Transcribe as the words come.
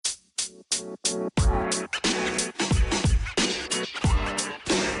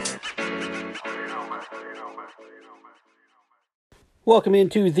Welcome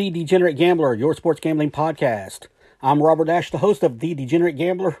into The Degenerate Gambler, your sports gambling podcast. I'm Robert Ash, the host of The Degenerate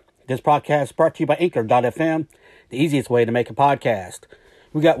Gambler. This podcast is brought to you by Anchor.fm, the easiest way to make a podcast.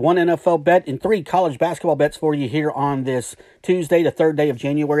 We got one NFL bet and 3 college basketball bets for you here on this Tuesday, the 3rd day of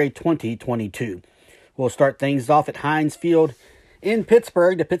January 2022. We'll start things off at Heinz Field in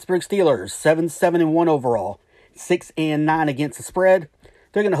Pittsburgh. The Pittsburgh Steelers, 7-1 overall, 6-9 against the spread.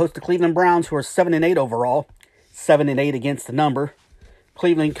 They're going to host the Cleveland Browns, who are 7-8 overall, 7-8 against the number.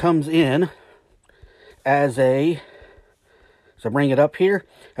 Cleveland comes in as a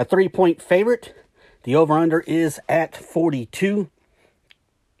 3-point favorite. The over-under is at 42.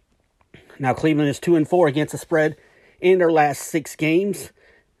 Now, Cleveland is 2-4 against the spread in their last 6 games.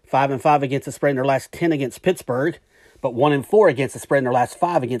 5-5 against the spread in their last 10 against Pittsburgh. But 1-4 against the spread in their last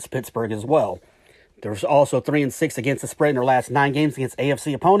 5 against Pittsburgh as well. There's also 3-6 against the spread in their last 9 games against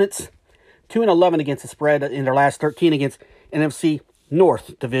AFC opponents. 2-11 against the spread in their last 13 against NFC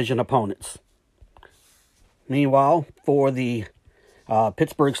North Division opponents. Meanwhile, for the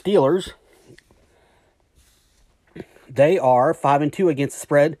Pittsburgh Steelers, they are 5-2 against the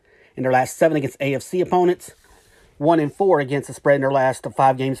spread in their last 7 against AFC opponents. 1-4 against the spread in their last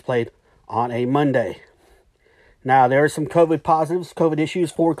 5 games played on a Monday. Now, there are some COVID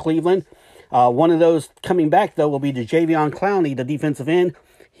issues for Cleveland. One of those coming back, though, will be to Jadeveon Clowney, the defensive end.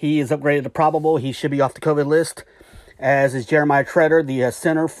 He is upgraded to probable. He should be off the COVID list, as is Jeremiah Treader, the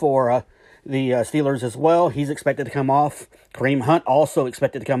center for the Steelers as well. He's expected to come off. Kareem Hunt also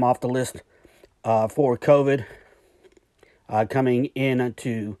expected to come off the list for COVID. Coming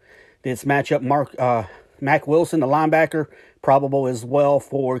into this matchup, Mack Wilson, the linebacker, probable as well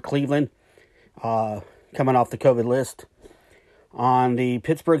for Cleveland, coming off the COVID list. On the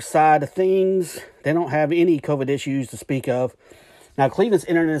Pittsburgh side of things, they don't have any COVID issues to speak of. Now, Cleveland's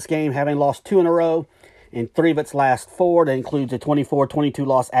entering this game having lost 2 in a row in 3 of its last 4. That includes a 24-22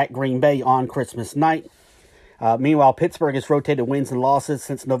 loss at Green Bay on Christmas night. Meanwhile, Pittsburgh has rotated wins and losses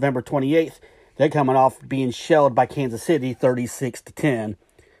since November 28th. They're coming off being shelled by Kansas City 36-10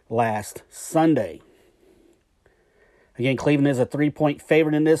 last Sunday. Again, Cleveland is a 3-point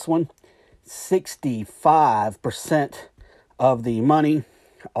favorite in this one. 65% of the money.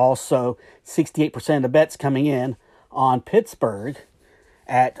 Also, 68% of the bets coming in on Pittsburgh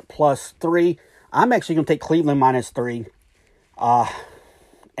at +3. I'm actually going to take Cleveland -3.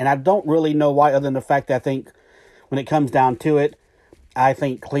 And I don't really know why, other than the fact that I think when it comes down to it, I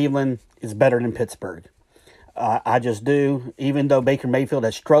think Cleveland is better than Pittsburgh. I just do. Even though Baker Mayfield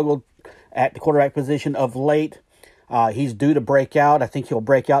has struggled at the quarterback position of late, he's due to break out. I think he'll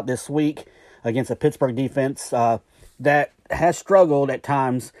break out this week against a Pittsburgh defense that has struggled at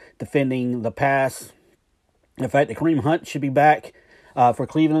times defending the pass. In fact, the Kareem Hunt should be back for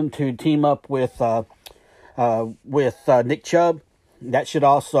Cleveland to team up with Nick Chubb. That should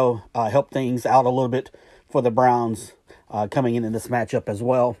also help things out a little bit for the Browns coming in this matchup as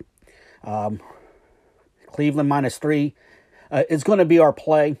well. Cleveland -3 is going to be our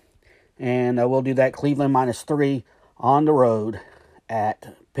play, and we'll do that. Cleveland -3 on the road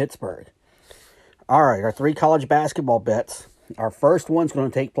at Pittsburgh. All right, our 3 college basketball bets. Our first one's going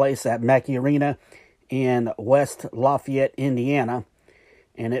to take place at Mackey Arena in West Lafayette, Indiana,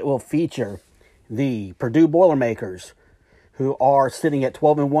 and it will feature the Purdue Boilermakers, who are sitting at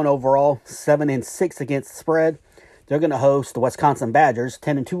 12-1 overall, 7-6 against the spread. They're going to host the Wisconsin Badgers,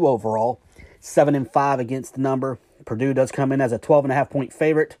 10-2 overall, 7-5 against the number. Purdue does come in as a 12.5-point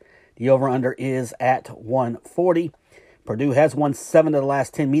favorite. The over-under is at 140. Purdue has won 7 of the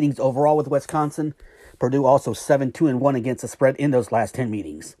last 10 meetings overall with Wisconsin. Purdue also 7-2-1 against the spread in those last 10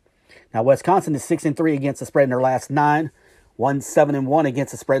 meetings. Now, Wisconsin is 6-3 against the spread in their last 9. 1-7-1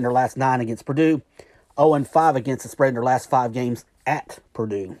 against the spread in their last 9 against Purdue. 0-5 against the spread in their last 5 games at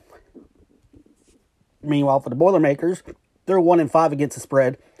Purdue. Meanwhile, for the Boilermakers, they're 1-5 against the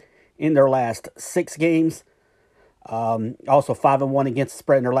spread in their last 6 games. Also 5-1 against the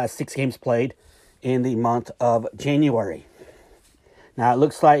spread in their last 6 games played in the month of January. Now, it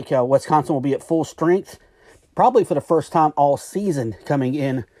looks like Wisconsin will be at full strength, probably for the first time all season, coming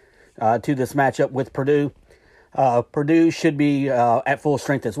in to this matchup with Purdue. Purdue should be at full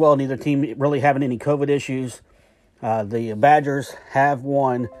strength as well. Neither team really having any COVID issues. The Badgers have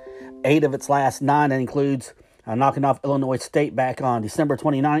won 8 of its last 9. That includes knocking off Illinois State back on December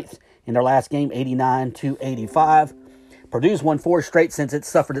 29th in their last game, 89-85. Purdue's won 4 straight since it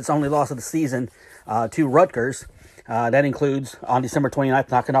suffered its only loss of the season to Rutgers. That includes on December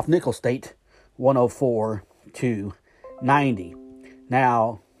 29th knocking off Nicholls State 104-90.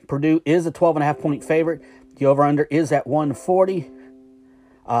 Now, Purdue is a 12.5-point favorite. The over-under is at 140.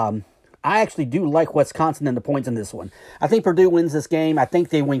 I actually do like Wisconsin in the points in this one. I think Purdue wins this game. I think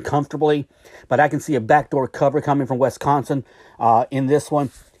they win comfortably, but I can see a backdoor cover coming from Wisconsin in this one.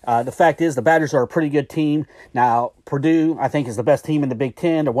 The fact is the Badgers are a pretty good team. Now, Purdue, I think, is the best team in the Big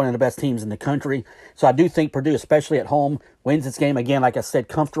Ten. They're one of the best teams in the country. So I do think Purdue, especially at home, wins this game, again, like I said,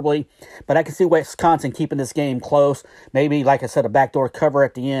 comfortably. But I can see Wisconsin keeping this game close. Maybe, like I said, a backdoor cover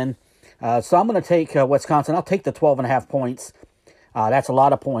at the end. So I'm going to take Wisconsin. I'll take the 12.5 points. That's a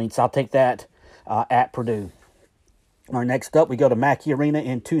lot of points. I'll take that at Purdue. Our next up, we go to Mackey Arena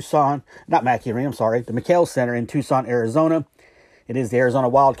in Tucson. Not Mackey Arena, I'm sorry. The McKale Center in Tucson, Arizona. It is the Arizona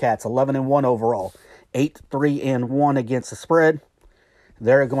Wildcats, 11-1 overall. 8-3-1 against the spread.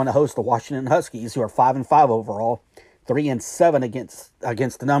 They're going to host the Washington Huskies, who are 5-5 overall. 3-7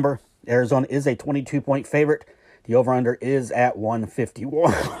 against the number. Arizona is a 22-point favorite. The over-under is at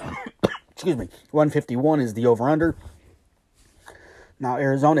 151. Excuse me. 151 is the over-under. Now,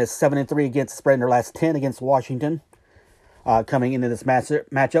 Arizona is 7-3 against the spread in their last 10 against Washington. Coming into this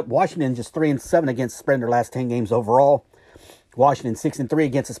matchup, Washington just 3-7 against the spread in their last 10 games overall. Washington 6-3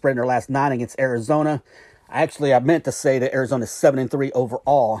 against the spread in their last 9 against Arizona. I meant to say that Arizona is 7-3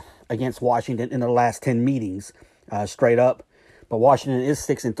 overall against Washington in their last 10 meetings, straight up. But Washington is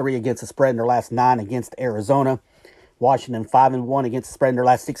 6-3 against the spread in their last 9 against Arizona. Washington 5-1 against the spread in their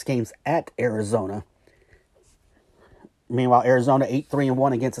last 6 games at Arizona. Meanwhile, Arizona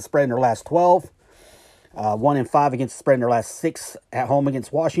 8-3-1 against the spread in their last 12. 1-5 against the spread in their last 6 at home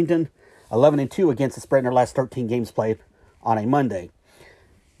against Washington. 11-2 against the spread in their last 13 games played on a Monday.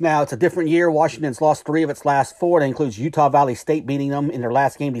 Now, it's a different year. Washington's lost 3 of its last 4. That includes Utah Valley State beating them in their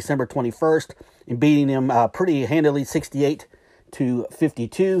last game, December 21st, and beating them pretty handily,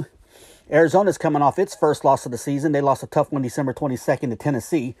 68-52. Arizona's coming off its first loss of the season. They lost a tough one December 22nd to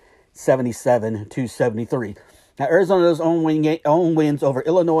Tennessee, 77-73. Now, Arizona's own wins over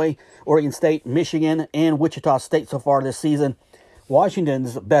Illinois, Oregon State, Michigan, and Wichita State so far this season.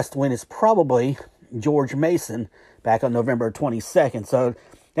 Washington's best win is probably George Mason back on November 22nd. So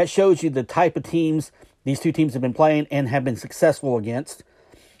that shows you the type of teams these two teams have been playing and have been successful against.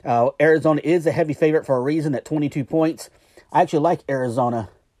 Arizona is a heavy favorite for a reason at 22 points. I actually like Arizona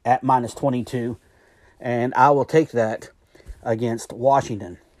at minus 22, and I will take that against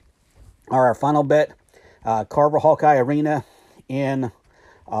Washington. Our final bet, Carver Hawkeye Arena in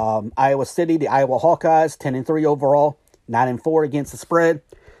Iowa City. The Iowa Hawkeyes, 10-3 overall, 9-4 against the spread.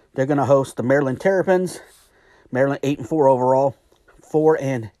 They're going to host the Maryland Terrapins. Maryland 8-4 overall,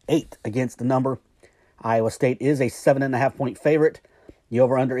 4-8 against the number. Iowa State is a 7.5-point favorite. The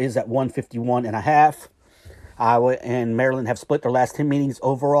over-under is at 151.5. Iowa and Maryland have split their last 10 meetings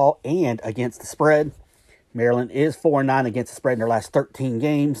overall and against the spread. Maryland is 4-9 against the spread in their last 13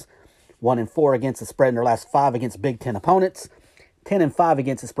 games. 1-4 against the spread in their last 5 against Big Ten opponents. 10-5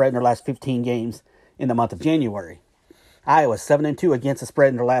 against the spread in their last 15 games in the month of January. Iowa 7-2 against the spread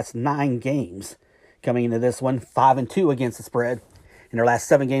in their last 9 games. Coming into this one, 5-2 against the spread in their last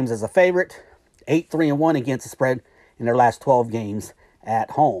 7 games as a favorite. 8-3-1 against the spread in their last 12 games at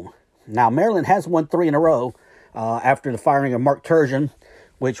home. Now, Maryland has won 3 in a row after the firing of Mark Turgeon,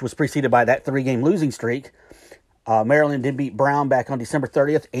 which was preceded by that 3-game losing streak. Maryland did beat Brown back on December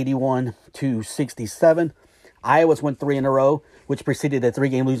 30th, 81-67. Iowa's won 3 in a row, which preceded a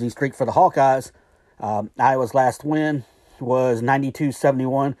 3-game losing streak for the Hawkeyes. Iowa's last win was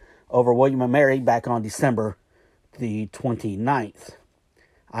 92-71 over William & Mary back on December the 29th.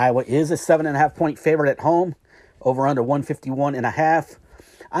 Iowa is a 7.5-point favorite at home, over under 151.5.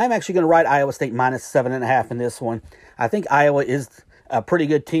 I'm actually going to ride Iowa State minus 7.5 in this one. I think Iowa is a pretty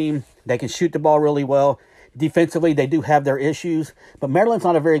good team. They can shoot the ball really well. Defensively, they do have their issues, but Maryland's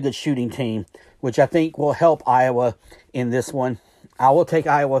not a very good shooting team, which I think will help Iowa in this one. I will take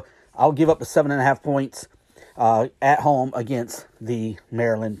Iowa. I'll give up the 7.5 points at home against the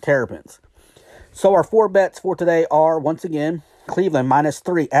Maryland Terrapins. So our 4 bets for today are, once again, Cleveland minus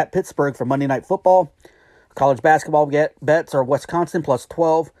 3 at Pittsburgh for Monday Night Football. College basketball bets are Wisconsin plus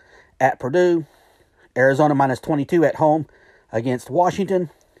 12 at Purdue. Arizona minus 22 at home against Washington.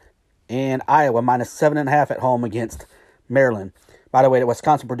 And Iowa minus 7.5 at home against Maryland. By the way, the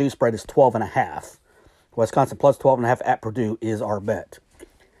Wisconsin-Purdue spread is 12.5. Wisconsin plus 12.5 at Purdue is our bet.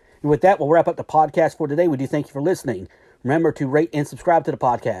 And with that, we'll wrap up the podcast for today. We do thank you for listening. Remember to rate and subscribe to the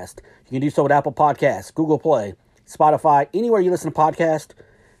podcast. You can do so with Apple Podcasts, Google Play, Spotify, anywhere you listen to podcasts.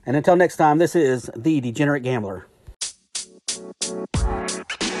 And until next time, this is The Degenerate Gambler.